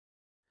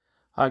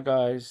Hi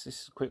guys,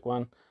 this is a quick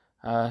one.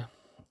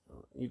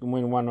 You can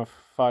win one of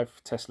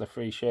 5 Tesla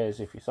free shares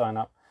if you sign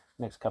up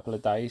next couple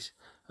of days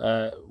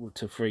to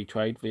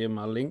Freetrade via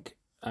my link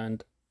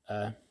and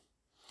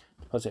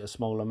deposit a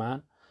small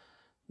amount.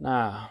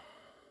 Now,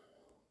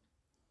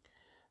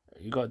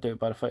 you got to do it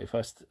by the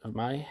 31st of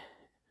May.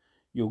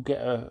 You'll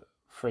get a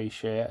free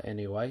share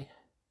anyway,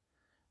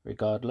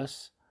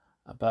 regardless,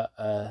 but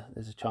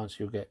there's a chance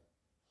you'll get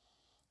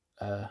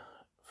a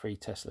free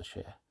Tesla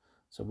share.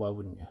 So why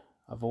wouldn't you?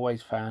 I've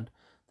always found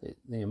that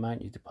the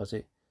amount you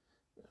deposit,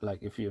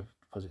 like if you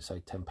deposit say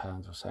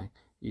 £10 or something,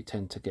 you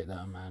tend to get that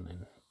amount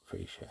in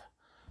free share.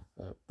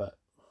 But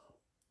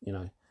you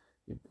know,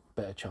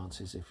 better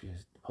chances if you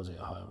deposit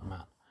a higher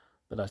amount.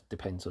 But that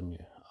depends on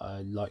you. I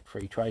like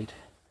free trade.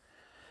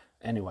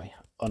 Anyway,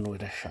 on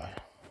with the show.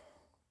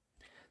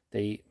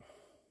 For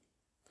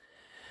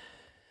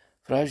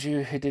those of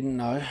you who didn't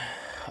know,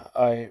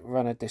 I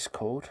run a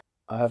Discord.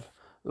 I have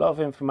a lot of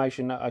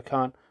information that I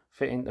can't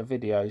fit into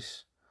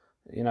videos,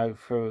 you know,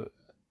 throughout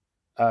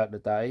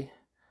the day.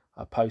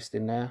 I post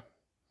in there,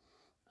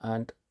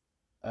 and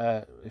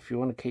if you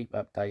want to keep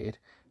updated,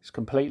 it's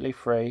completely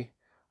free.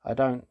 I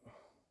don't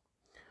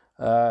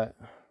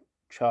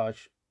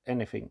charge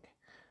anything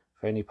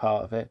for any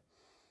part of it.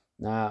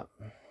 Now,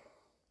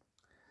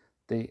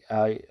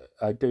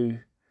 I do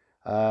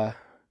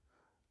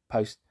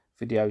post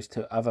videos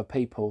to other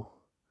people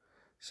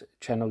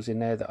channels in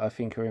there that I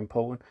think are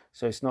important,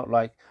 so it's not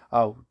like,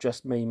 oh,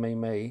 just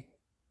me.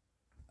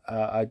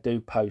 I do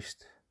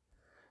post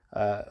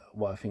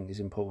what I think is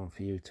important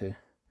for you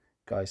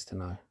guys to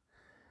know.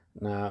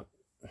 Now,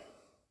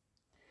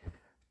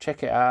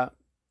 check it out.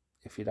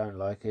 If you don't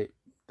like it,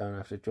 don't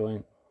have to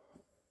join,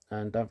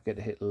 and don't forget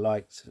to hit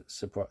like,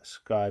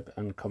 subscribe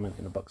and comment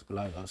in the box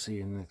below. I'll see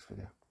you in the next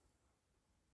video.